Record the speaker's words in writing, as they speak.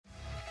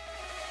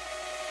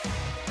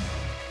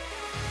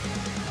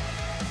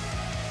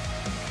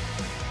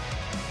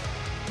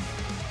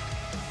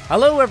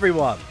Hello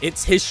everyone,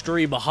 it's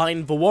History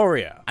Behind the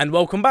Warrior, and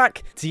welcome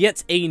back to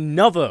yet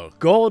another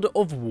God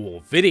of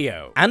War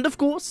video. And of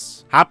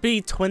course, happy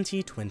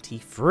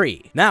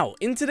 2023. Now,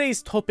 in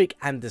today's topic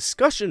and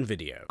discussion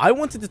video, I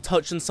wanted to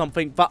touch on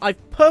something that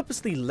I've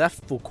purposely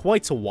left for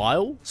quite a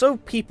while, so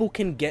people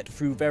can get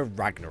through their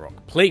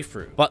Ragnarok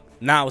playthrough. But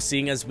now,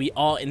 seeing as we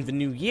are in the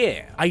new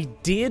year, I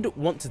did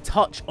want to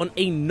touch on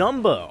a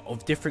number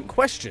of different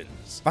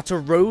questions that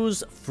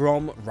arose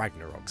from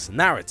Ragnarok's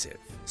narrative.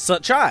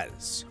 Such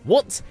as,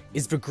 what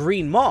is the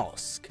green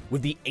mask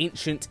with the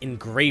ancient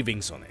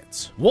engravings on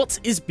it? What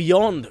is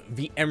beyond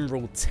the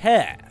emerald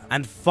tear?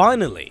 And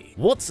finally,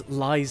 what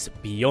lies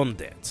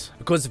beyond it?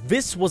 Because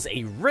this was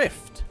a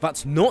rift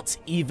that not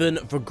even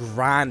the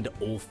Grand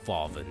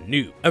Allfather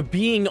knew. A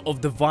being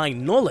of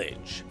divine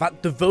knowledge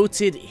that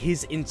devoted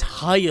his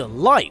entire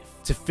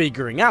life to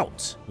figuring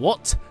out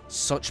what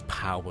such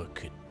power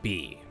could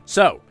be.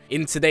 So,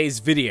 in today's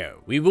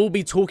video, we will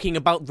be talking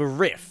about the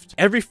rift,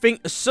 everything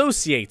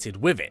associated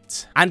with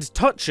it, and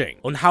touching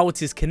on how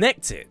it is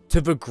connected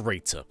to the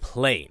greater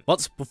plane.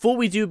 But before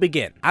we do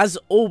begin, as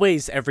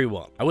always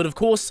everyone, I would of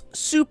course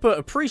super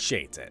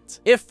appreciate it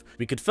if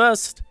we could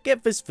first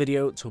get this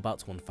video to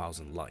about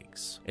 1,000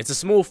 likes. It's a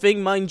small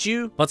thing, mind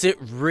you, but it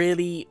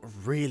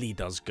really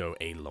does go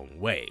a long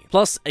way.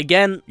 Plus,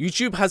 again,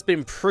 YouTube has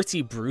been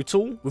pretty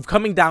brutal with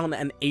coming down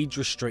and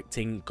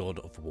age-restricting God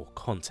of War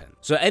content.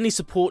 So any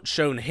support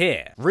shown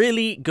here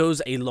really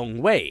goes a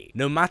long way,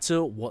 no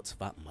matter what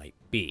that might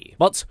be.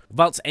 But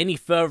without any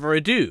further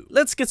ado,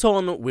 let's get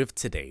on with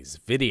today's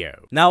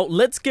video. Now,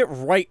 let's get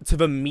right to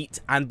the meat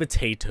and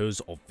potatoes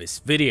of this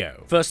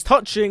video. First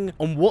touching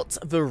on what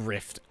the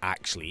rift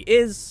actually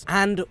is,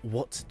 and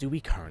what do we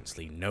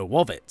currently know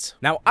of it.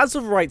 Now, as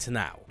of right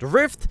now, the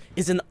rift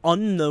is an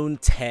unknown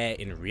tear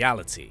in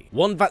reality,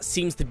 one that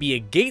seems to be a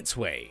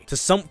gateway to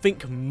something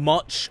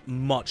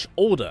much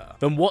older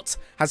than what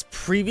has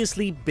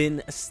previously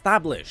been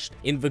established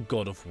in the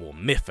God of War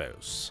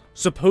mythos,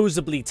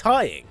 supposedly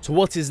tying to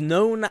what is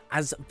known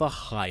as the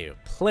higher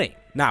plane.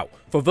 Now,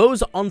 for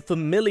those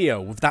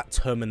unfamiliar with that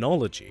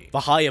terminology,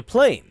 the higher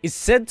plane is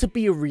said to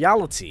be a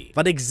reality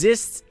that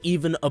exists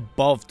even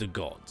above the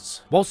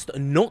gods. Whilst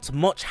not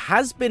much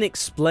has been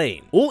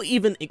explained or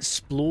even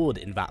explored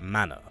in that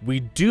manner,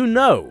 we do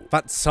know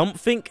that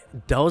something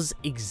does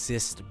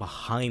exist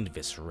behind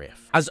this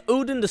rift, as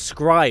Odin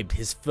described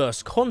his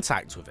first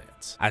contact with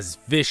it as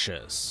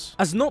vicious,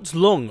 as not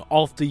long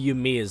after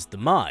Ymir's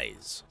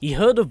demise, he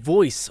heard a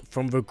voice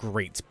from the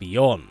great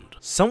beyond.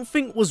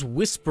 Something was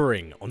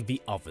whispering on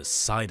the other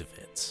side of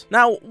it.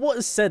 Now, what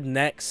is said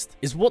next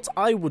is what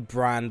I would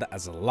brand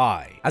as a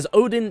lie, as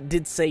Odin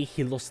did say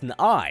he lost an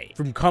eye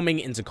from coming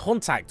into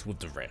contact with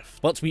the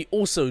rift, but we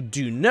also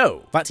do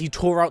know that he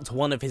tore out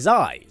one of his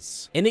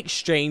eyes in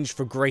exchange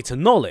for greater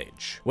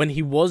knowledge when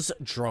he was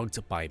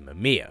drugged by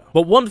Mimir.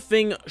 But one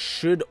thing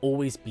should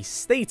always be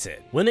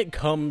stated when it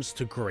comes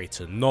to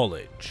greater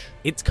knowledge: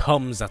 it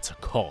comes at a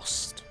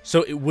cost.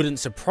 So it wouldn't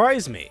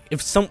surprise me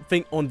if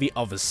something on the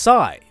other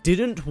side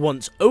didn't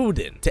want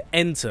Odin to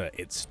enter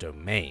its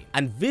domain.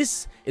 And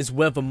this is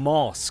where the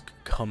mask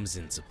comes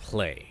into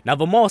play. Now,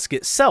 the mask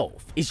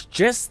itself is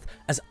just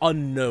as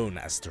unknown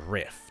as the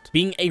rift,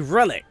 being a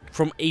relic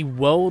from a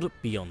world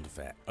beyond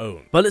their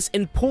own. But it's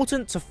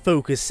important to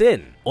focus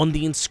in on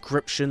the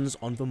inscriptions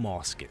on the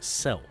mask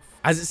itself,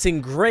 as it's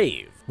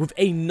engraved with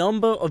a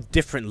number of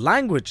different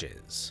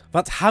languages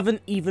that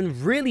haven't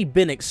even really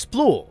been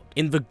explored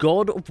in the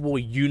God of War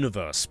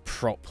universe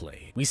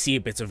properly. We see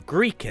a bit of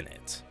Greek in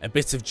it, a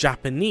bit of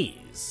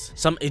Japanese,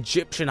 some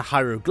Egyptian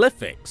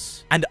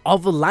hieroglyphics, and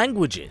other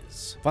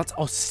languages that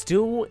are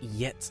still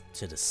yet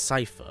to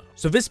decipher.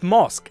 So this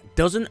mask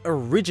doesn't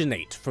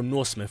originate from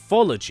Norse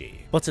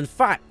mythology, but in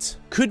fact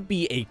could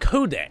be a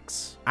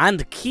codex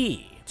and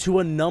key to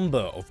a number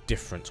of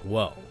different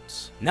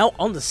worlds. Now,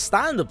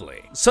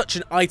 understandably, such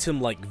an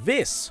item like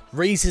this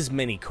raises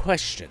many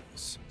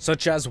questions,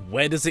 such as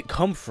where does it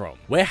come from?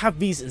 Where have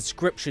these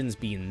inscriptions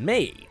been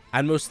made?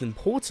 And most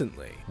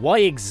importantly, why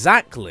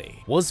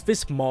exactly was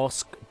this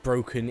mask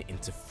broken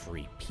into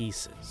 3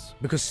 pieces?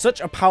 Because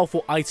such a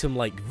powerful item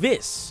like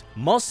this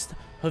must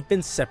have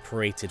been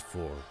separated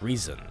for a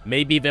reason.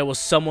 Maybe there was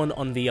someone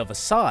on the other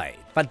side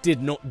that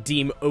did not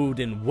deem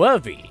Odin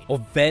worthy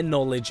of their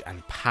knowledge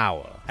and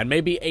power. And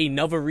maybe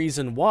another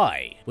reason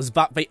why was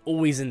that they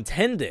always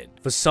intended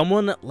for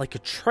someone like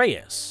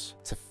Atreus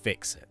to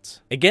fix it.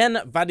 Again,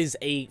 that is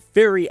a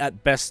theory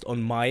at best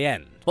on my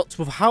end, but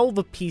with how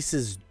the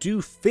pieces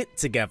do fit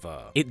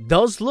together, it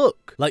does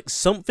look like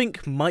something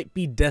might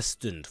be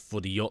destined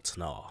for the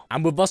Jotnar.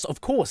 And with us,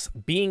 of course,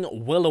 being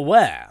well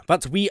aware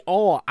that we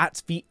are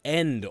at the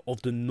end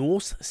of the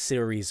Norse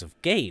series of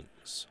games,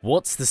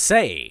 what's to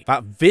say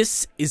that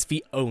this is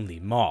the only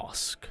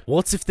mask?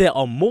 What if there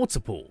are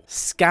multiple,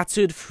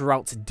 scattered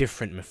throughout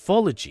different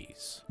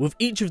mythologies, with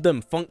each of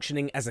them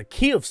functioning as a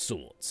key of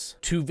sorts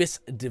to this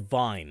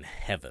divine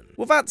heaven?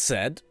 With that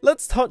said,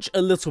 let's touch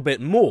a little bit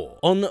more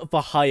on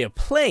the higher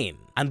plane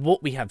and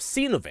what we have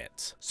seen of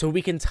it, so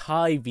we can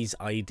tie these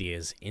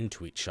ideas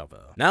into each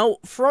other. Now,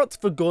 throughout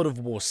the God of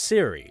War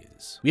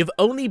series, we have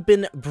only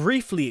been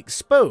briefly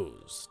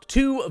exposed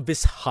to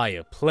this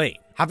higher plane,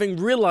 having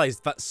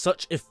realized that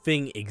such a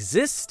thing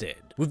existed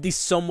with the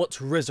somewhat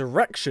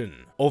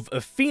resurrection of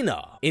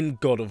Athena in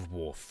God of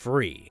War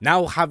 3,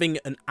 now having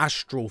an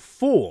astral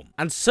form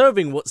and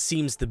serving what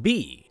seems to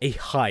be a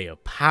higher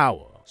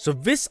power. So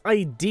this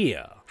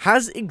idea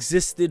has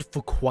existed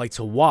for quite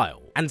a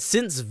while, and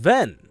since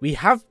then, we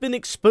have been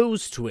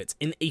exposed to it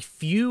in a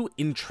few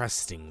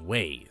interesting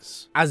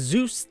ways, as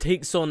Zeus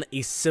takes on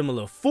a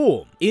similar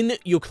form in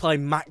your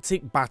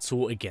climactic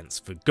battle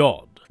against the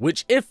god,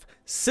 which, if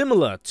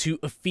similar to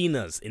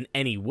Athena's in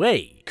any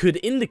way, could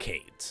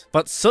indicate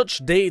that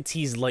such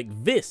deities like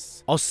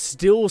this are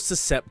still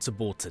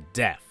susceptible to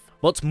death.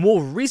 But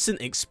more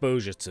recent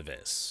exposure to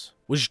this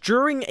was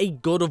during a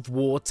God of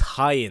War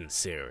tie-in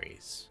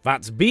series,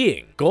 that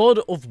being God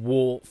of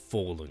War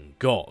Fallen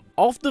God.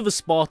 After the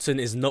Spartan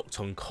is knocked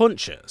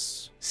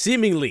unconscious,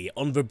 seemingly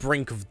on the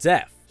brink of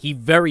death, he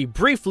very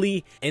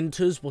briefly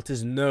enters what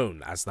is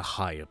known as the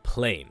higher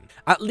plane,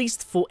 at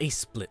least for a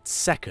split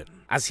second,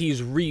 as he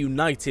is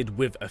reunited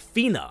with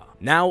Athena,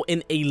 now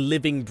in a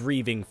living,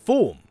 breathing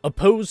form,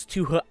 opposed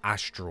to her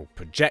astral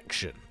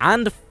projection,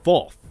 and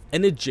Thoth,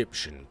 an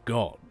Egyptian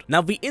god.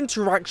 Now, the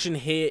interaction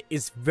here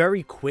is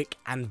very quick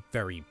and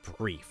very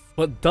brief,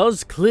 but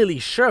does clearly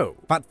show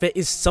that there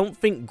is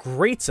something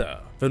greater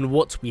than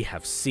what we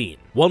have seen,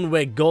 one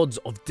where gods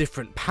of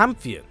different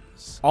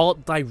pantheons are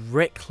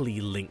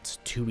directly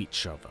linked to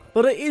each other.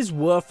 But it is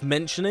worth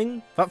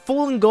mentioning that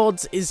Fallen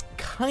Gods is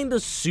kinda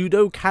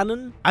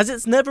pseudo-canon, as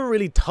it's never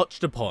really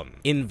touched upon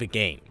in the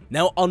game.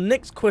 Now, our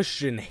next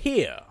question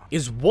here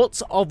is,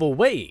 what other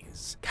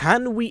ways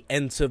can we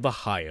enter the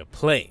higher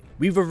plane?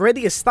 We've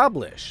already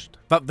established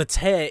that the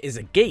tear is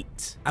a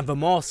gate and the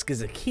mask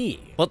is a key,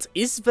 but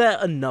is there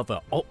another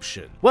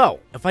option?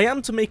 Well, if I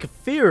am to make a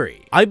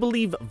theory, I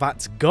believe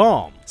that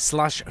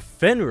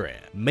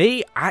Garm/Fenrir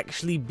may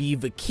actually be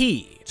the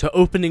key to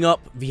opening up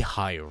the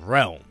higher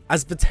realm,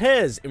 as the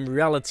tears in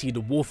reality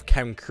the wolf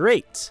can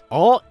create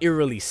are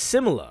eerily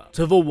similar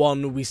to the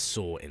one we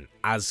saw in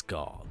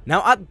Asgard.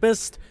 Now, at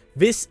best,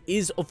 this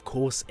is of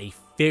course a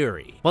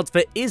theory, but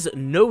there is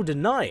no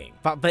denying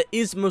that there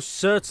is most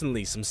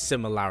certainly some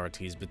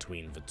similarities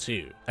between the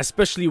two,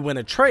 especially when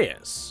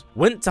Atreus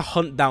went to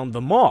hunt down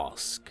the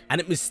mask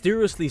and it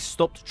mysteriously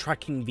stopped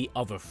tracking the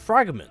other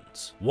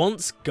fragment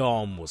once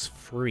Garm was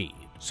freed.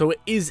 So it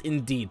is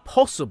indeed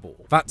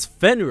possible that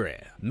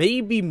Fenrir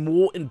may be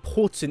more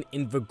important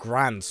in the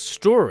grand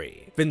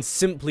story than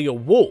simply a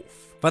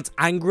wolf that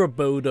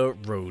Angrboda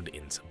rode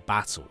into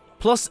battle.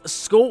 Plus,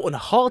 Skull and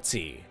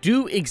Hati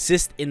do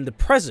exist in the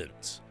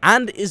present,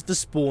 and is the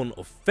spawn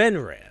of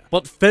Fenrir,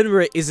 but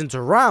Fenrir isn't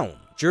around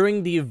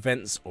during the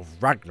events of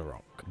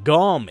Ragnarok.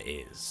 Garm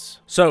is.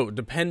 So,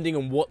 depending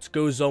on what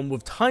goes on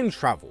with time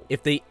travel,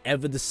 if they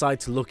ever decide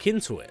to look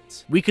into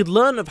it, we could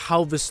learn of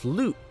how this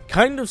loop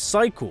kind of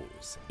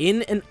cycles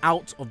in and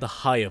out of the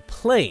higher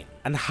plane,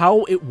 and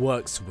how it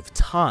works with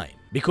time,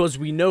 because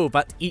we know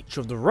that each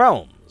of the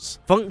realms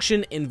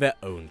function in their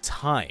own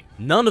time.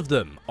 None of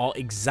them are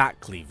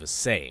exactly the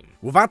same.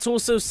 With that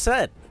also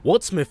said,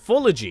 what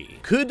mythology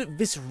could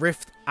this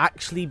rift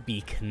actually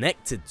be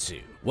connected to?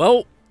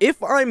 Well,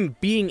 if I'm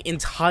being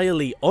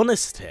entirely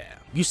honest here,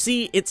 you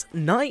see, it's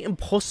nigh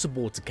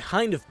impossible to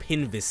kind of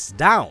pin this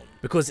down,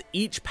 because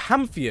each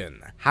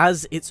pantheon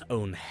has its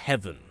own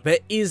heaven. There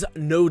is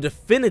no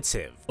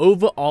definitive,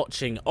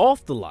 overarching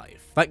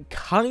afterlife that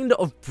kind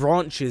of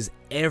branches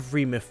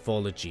every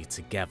mythology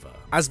together,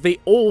 as they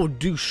all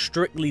do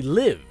strictly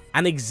live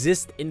and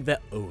exist in their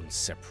own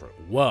separate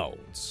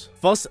worlds.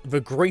 Thus, the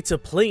greater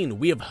plane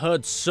we have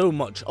heard so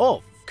much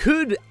of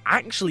could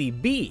actually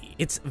be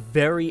its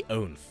very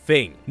own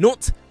thing,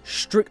 not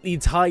strictly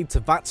tied to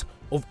that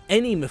of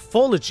any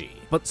mythology,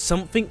 but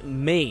something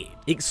made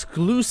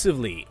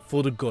exclusively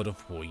for the God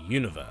of War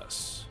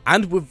universe.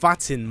 And with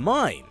that in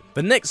mind,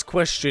 the next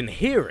question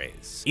here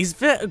is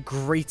there a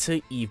greater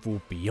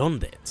evil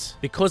beyond it?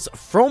 Because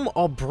from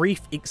our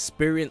brief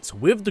experience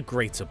with the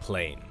greater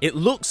plane, it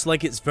looks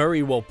like it's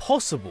very well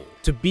possible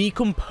to be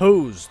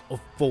composed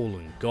of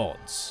fallen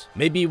gods,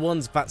 maybe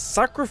ones that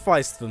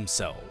sacrificed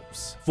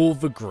themselves for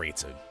the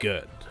greater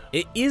good.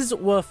 It is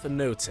worth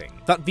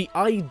noting that the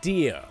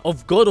idea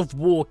of God of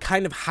War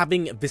kind of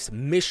having this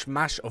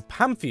mishmash of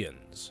pantheons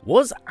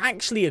was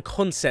actually a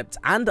concept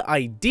and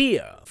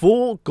idea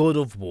for God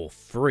of War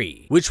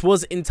 3, which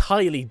was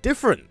entirely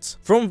different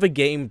from the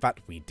game that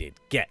we did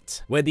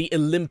get, where the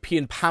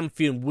Olympian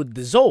pantheon would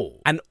dissolve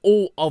and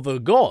all other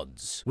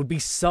gods would be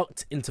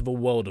sucked into the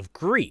world of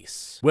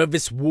Greece, where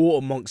this war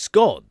amongst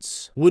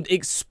gods would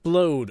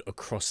explode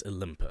across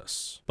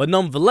Olympus. But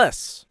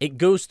nonetheless, it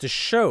goes to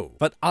show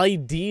that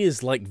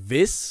ideas like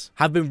this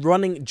have been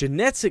running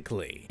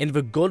genetically in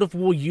the God of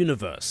War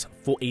universe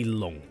for a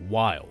long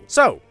while.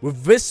 So,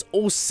 with this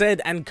all said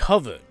and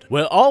covered,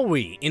 Where are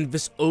we in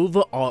this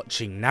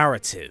overarching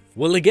narrative?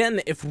 Well,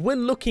 again, if we're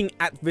looking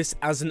at this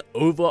as an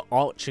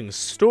overarching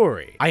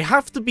story, I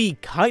have to be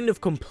kind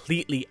of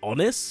completely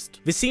honest.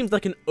 This seems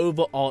like an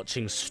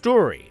overarching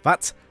story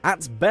that,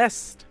 at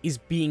best, is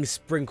being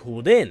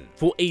sprinkled in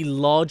for a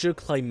larger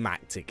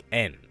climactic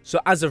end. So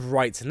as of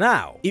right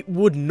now, it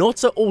would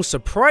not at all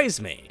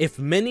surprise me if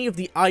many of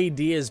the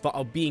ideas that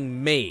are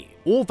being made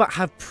or that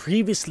have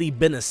previously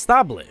been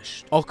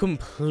established are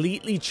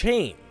completely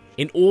changed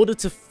in order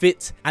to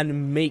fit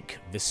and make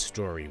this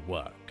story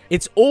work.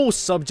 It's all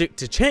subject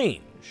to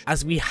change,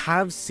 as we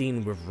have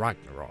seen with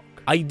Ragnarok.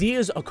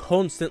 Ideas are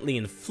constantly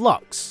in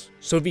flux,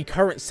 so the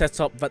current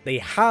setup that they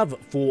have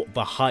for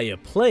the higher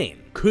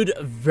plane could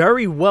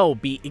very well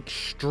be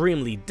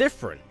extremely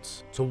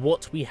different to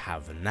what we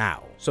have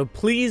now. So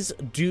please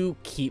do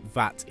keep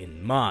that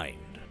in mind.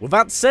 With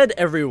that said,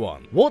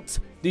 everyone, what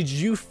did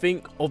you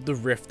think of the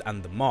Rift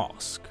and the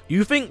Mask?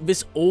 You think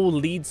this all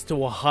leads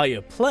to a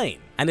higher plane?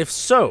 And if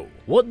so,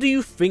 what do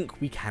you think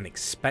we can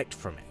expect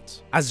from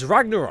it? As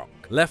Ragnarok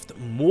left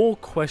more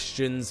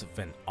questions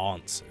than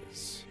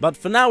answers. But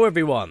for now,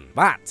 everyone,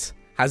 that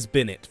has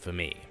been it for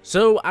me.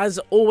 So as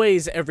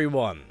always,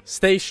 everyone,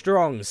 stay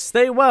strong,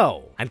 stay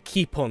well, and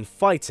keep on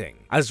fighting,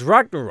 as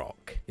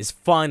Ragnarok is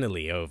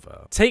finally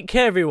over. Take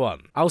care,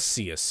 everyone. I'll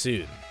see you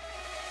soon.